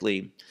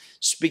poetically,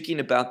 speaking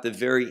about the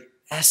very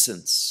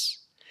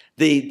essence,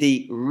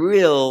 the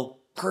real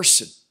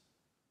person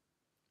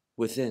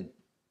within.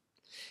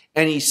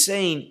 And he's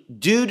saying,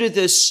 due to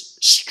this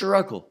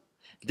struggle,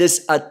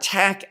 this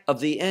attack of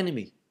the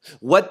enemy,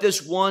 what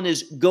this one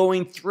is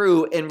going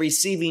through and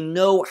receiving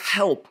no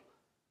help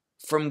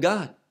from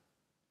God,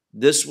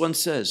 this one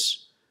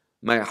says,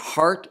 my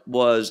heart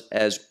was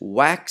as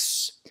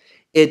wax.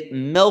 It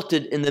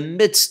melted in the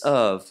midst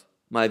of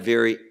my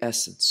very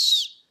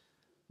essence.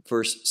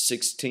 Verse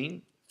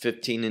 16,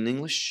 15 in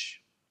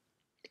English.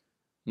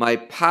 My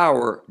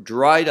power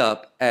dried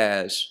up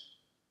as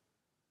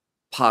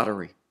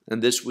pottery.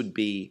 And this would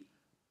be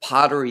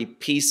pottery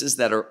pieces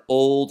that are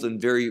old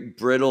and very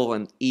brittle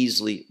and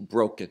easily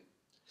broken.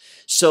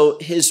 So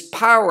his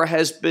power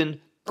has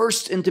been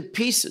burst into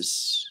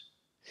pieces.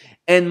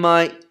 And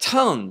my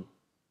tongue,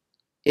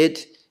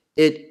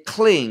 it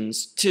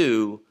clings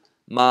to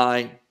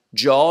my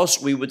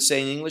jaws, we would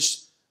say in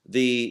English,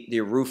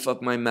 the roof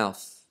of my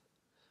mouth.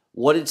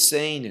 What it's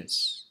saying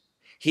is,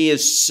 he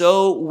is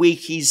so weak,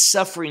 he's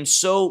suffering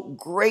so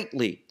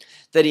greatly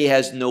that he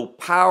has no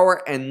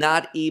power and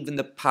not even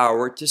the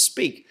power to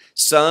speak.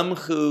 Some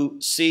who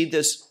see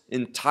this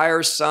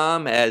entire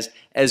psalm as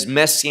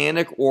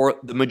messianic, or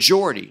the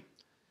majority,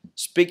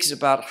 speaks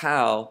about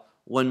how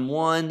when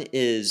one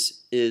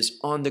is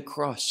on the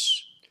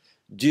cross,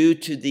 due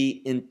to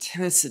the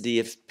intensity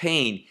of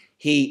pain,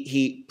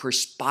 he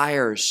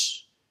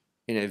perspires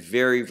in a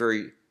very,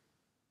 very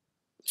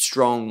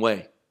strong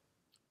way,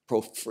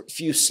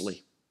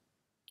 profusely.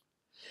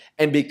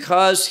 And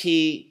because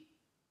he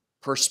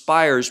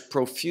perspires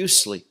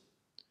profusely,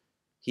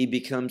 he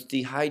becomes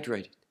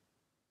dehydrated.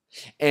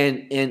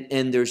 And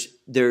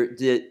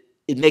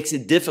it makes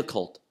it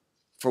difficult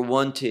for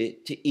one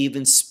to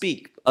even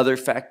speak. Other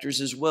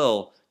factors as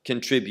well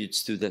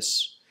contributes to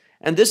this.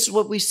 And this is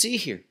what we see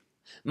here.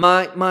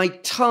 My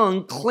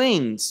tongue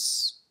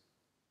clings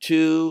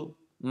to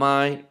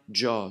my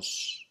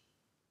jaws,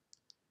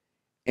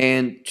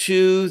 and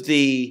to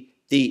the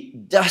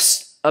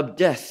dust of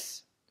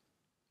death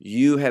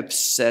you have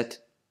set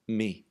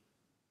me.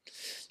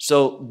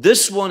 So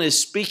this one is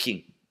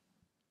speaking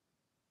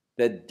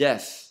that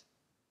death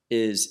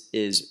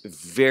is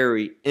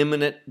very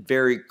imminent,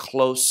 very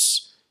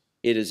close.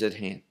 It is at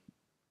hand.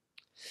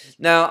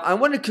 Now, I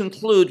want to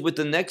conclude with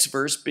the next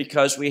verse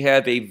because we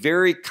have a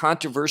very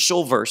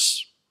controversial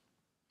verse.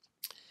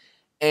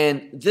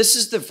 And this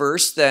is the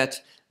verse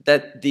that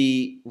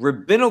the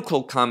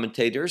rabbinical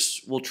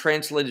commentators will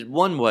translate it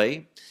one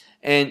way,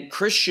 and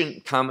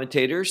Christian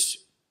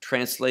commentators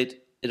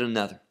translate it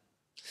another.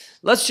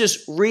 Let's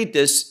just read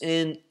this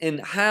in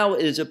how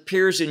it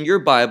appears in your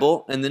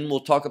Bible, and then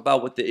we'll talk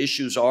about what the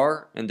issues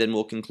are, and then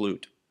we'll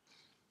conclude.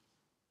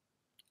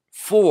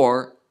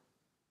 For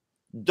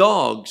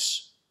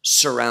dogs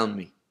surround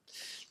me.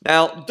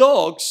 Now,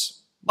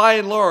 dogs, by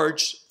and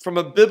large, from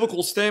a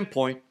biblical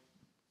standpoint,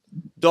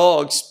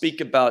 dogs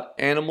speak about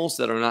animals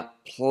that are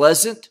not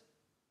pleasant,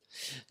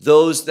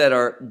 those that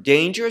are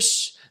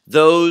dangerous,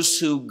 those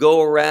who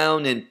go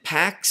around in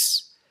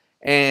packs,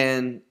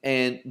 and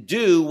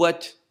do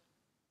what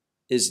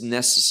is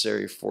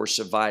necessary for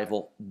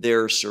survival,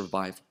 their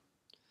survival.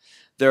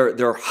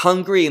 They're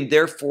hungry, and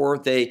therefore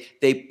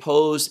they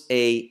pose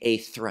a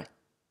threat.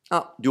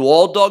 Now, do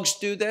all dogs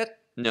do that?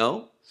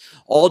 No.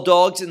 All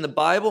dogs in the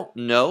Bible?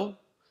 No.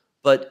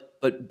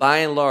 But by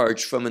and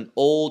large, from an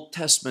Old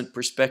Testament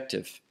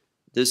perspective,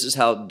 this is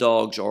how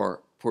dogs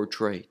are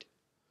portrayed.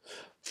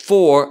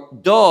 For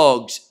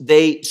dogs,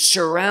 they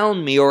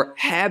surround me or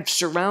have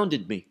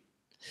surrounded me.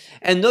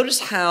 And notice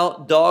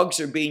how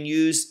dogs are being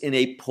used in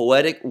a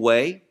poetic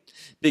way,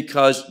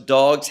 because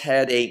dogs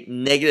had a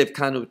negative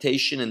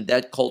connotation in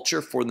that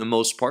culture for the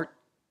most part.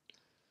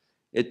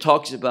 It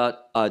talks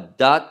about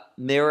Pdut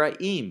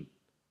L'amo,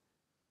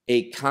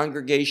 a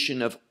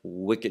congregation of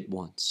wicked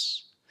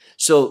ones.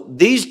 So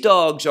these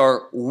dogs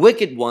are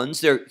wicked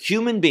ones. They're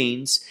human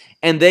beings,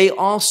 and they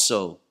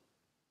also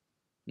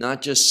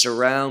not just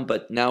surround,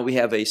 but now we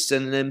have a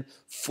synonym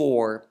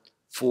for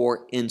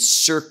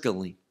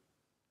encircling.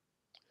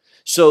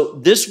 So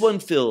this one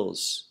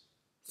feels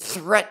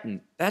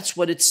threatened. That's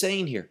what it's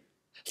saying here.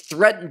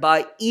 Threatened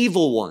by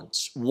evil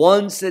ones,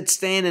 ones that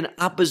stand in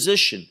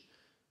opposition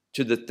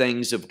to the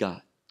things of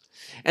God.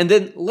 And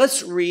then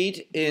let's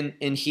read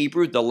in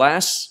Hebrew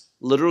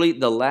literally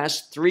the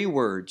last three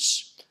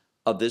words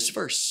of this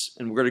verse.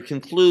 And we're going to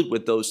conclude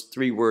with those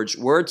three words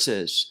where it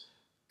says,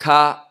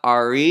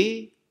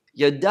 Ka'ari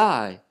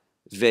Yadai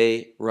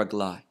Ve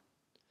Raglai.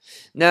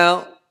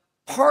 Now,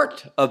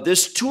 part of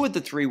this, two of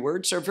the three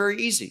words are very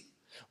easy.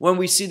 When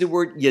we see the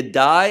word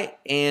Yadai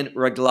and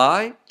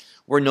Raglai,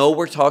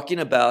 we're talking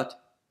about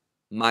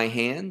my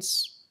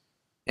hands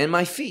and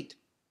my feet.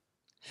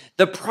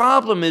 The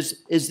problem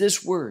is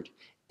this word.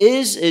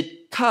 Is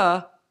it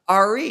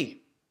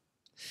Ka'ari?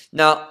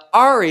 Now,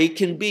 Ari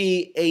can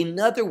be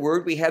another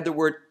word. We have the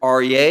word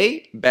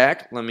Aryeh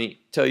back. Let me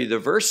tell you the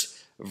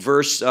verse.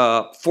 Verse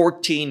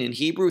 14 in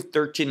Hebrew,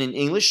 13 in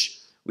English.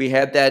 We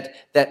had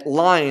that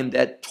lion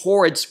that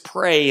tore its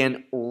prey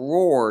and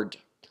roared.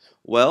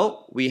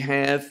 Well, we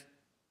have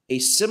a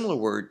similar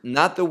word,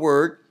 not the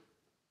word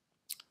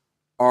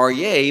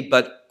Aryeh,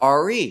 but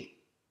Ari.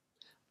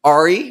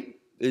 Ari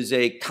is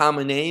a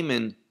common name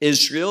in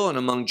Israel and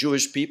among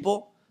Jewish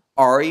people.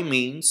 Ari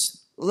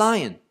means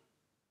lion.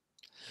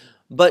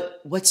 But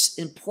what's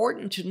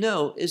important to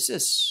know is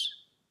this.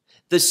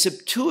 The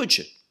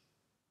Septuagint,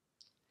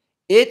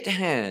 it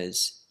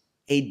has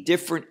a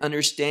different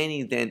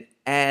understanding than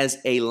as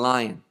a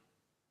lion.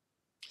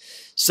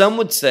 Some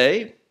would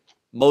say,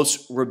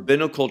 most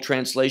rabbinical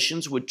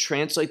translations would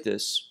translate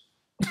this,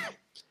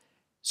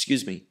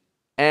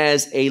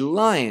 as a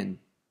lion,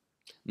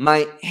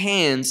 my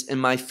hands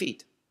and my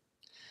feet.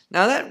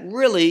 Now that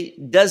really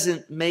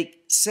doesn't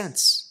make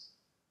sense.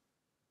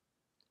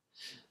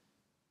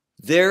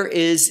 There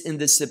is in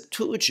the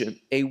Septuagint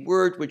a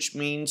word which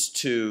means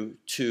to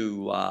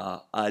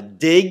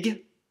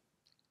dig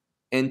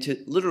and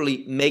to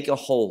literally make a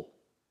hole,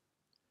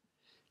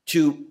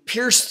 to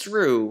pierce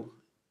through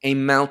a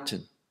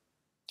mountain,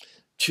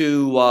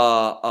 to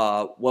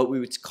what we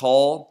would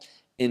call,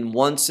 in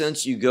one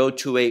sense, you go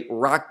to a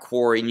rock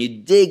quarry and you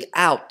dig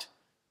out,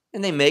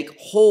 and they make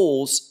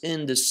holes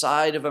in the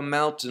side of a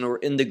mountain or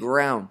in the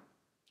ground.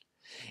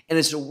 And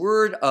it's a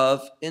word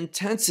of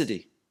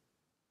intensity.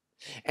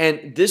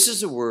 And this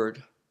is a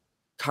word,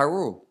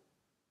 karu.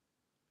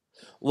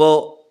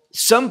 Well,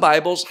 some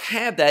Bibles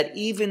have that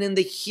even in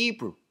the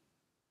Hebrew.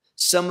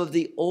 Some of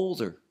the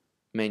older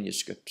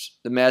manuscripts,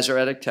 the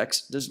Masoretic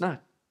text does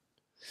not.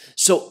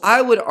 So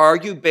I would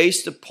argue,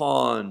 based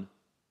upon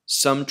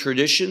some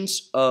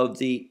traditions of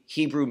the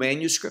Hebrew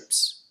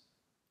manuscripts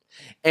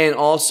and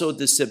also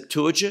the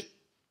Septuagint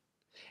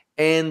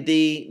and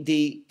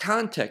the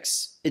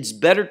context, it's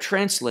better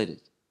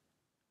translated.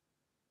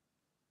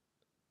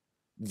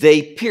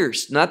 They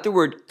pierced, not the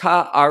word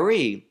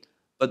ka'ari,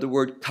 but the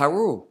word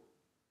karu.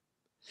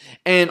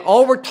 And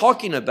all we're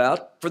talking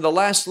about for the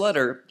last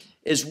letter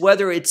is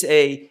whether it's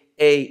a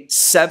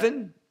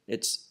 7,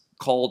 it's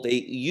called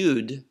a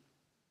yud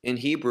in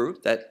Hebrew,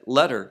 that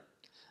letter,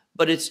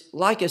 but it's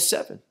like a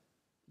 7.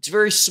 It's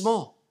very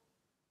small.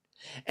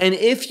 And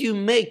if you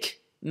make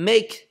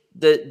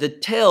the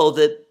tail,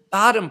 the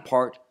bottom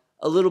part,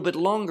 a little bit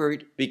longer,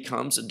 it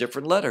becomes a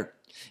different letter.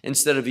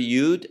 Instead of a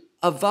yud,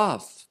 a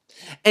vav.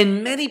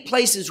 In many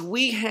places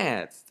we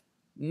have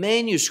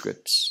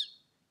manuscripts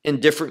in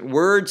different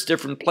words,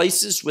 different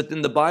places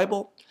within the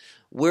Bible,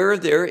 where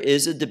there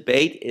is a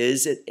debate,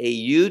 is it a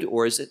yud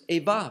or is it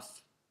a vav?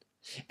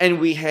 And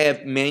we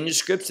have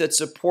manuscripts that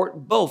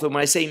support both. And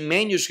when I say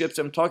manuscripts,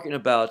 I'm talking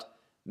about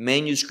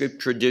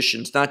manuscript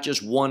traditions, not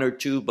just one or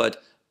two,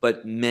 but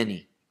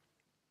many.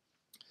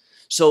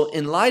 So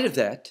in light of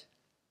that,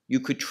 you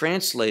could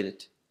translate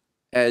it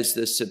as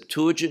the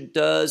Septuagint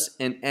does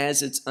and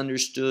as it's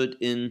understood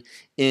in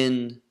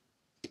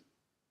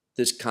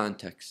this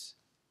context,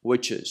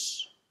 which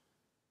is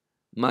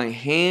my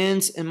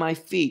hands and my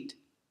feet,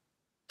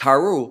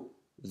 karu,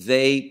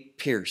 they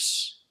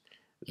pierce.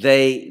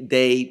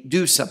 They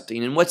do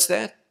something. And what's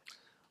that?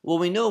 Well,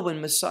 we know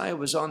when Messiah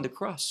was on the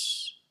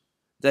cross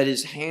that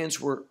his hands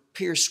were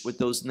pierced with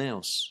those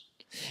nails.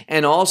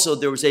 And also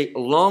there was a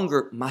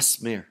longer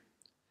masmer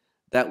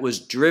that was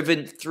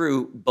driven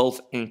through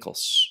both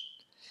ankles.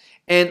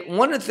 And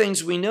one of the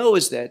things we know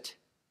is that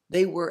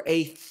they were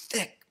a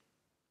thick.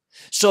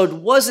 So it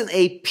wasn't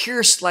a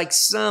pierce like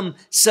some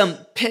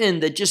pin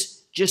that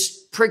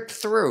just pricked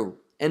through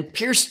and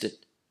pierced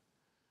it.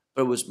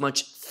 But it was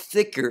much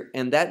thicker,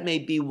 and that may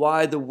be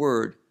why the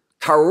word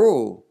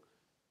karu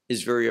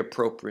is very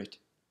appropriate,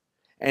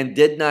 and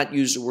did not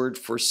use the word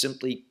for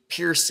simply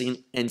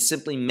piercing and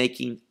simply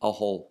making a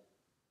hole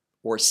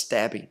or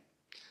stabbing.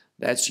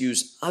 That's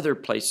used other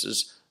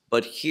places,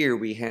 but here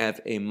we have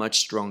a much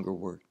stronger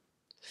word.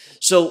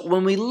 So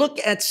when we look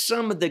at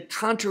some of the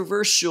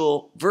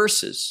controversial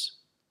verses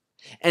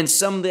and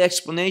some of the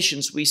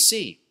explanations, we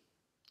see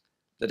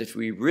that if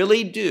we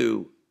really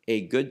do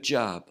a good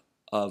job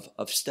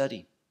of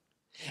study,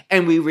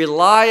 and we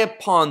rely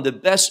upon the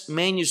best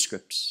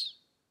manuscripts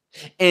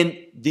and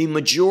the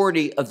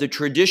majority of the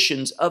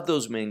traditions of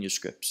those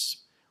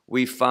manuscripts,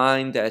 we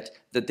find that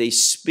they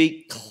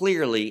speak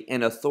clearly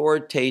and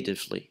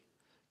authoritatively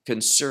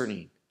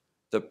concerning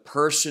the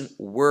person,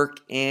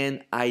 work,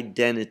 and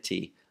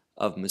identity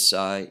of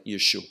Messiah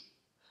Yeshua.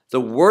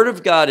 The Word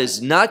of God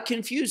is not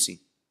confusing.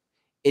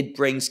 It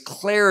brings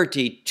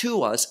clarity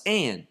to us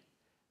and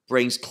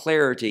brings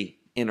clarity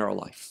in our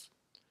life.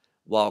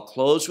 Well, I'll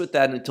close with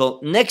that until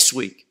next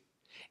week,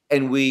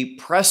 and we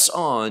press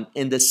on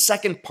in the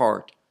second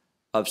part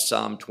of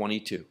Psalm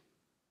 22.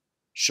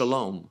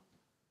 Shalom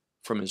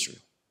from Israel.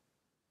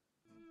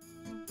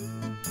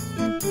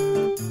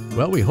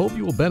 Well, we hope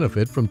you will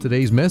benefit from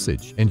today's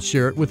message and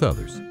share it with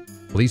others.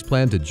 Please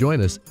plan to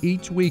join us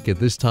each week at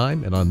this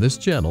time and on this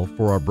channel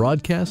for our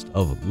broadcast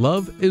of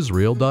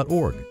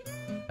LoveIsrael.org.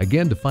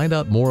 Again, to find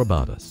out more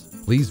about us,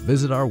 please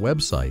visit our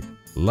website,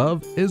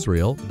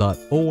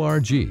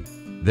 LoveIsrael.org.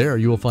 There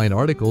you will find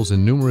articles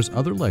and numerous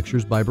other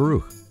lectures by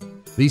Baruch.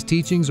 These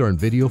teachings are in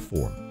video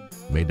form.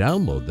 You may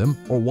download them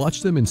or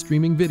watch them in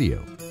streaming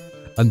video.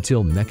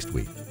 Until next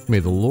week, may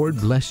the Lord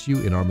bless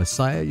you in our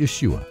Messiah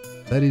Yeshua,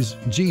 that is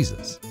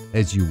Jesus,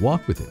 as you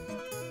walk with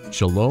Him.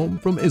 Shalom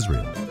from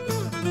Israel.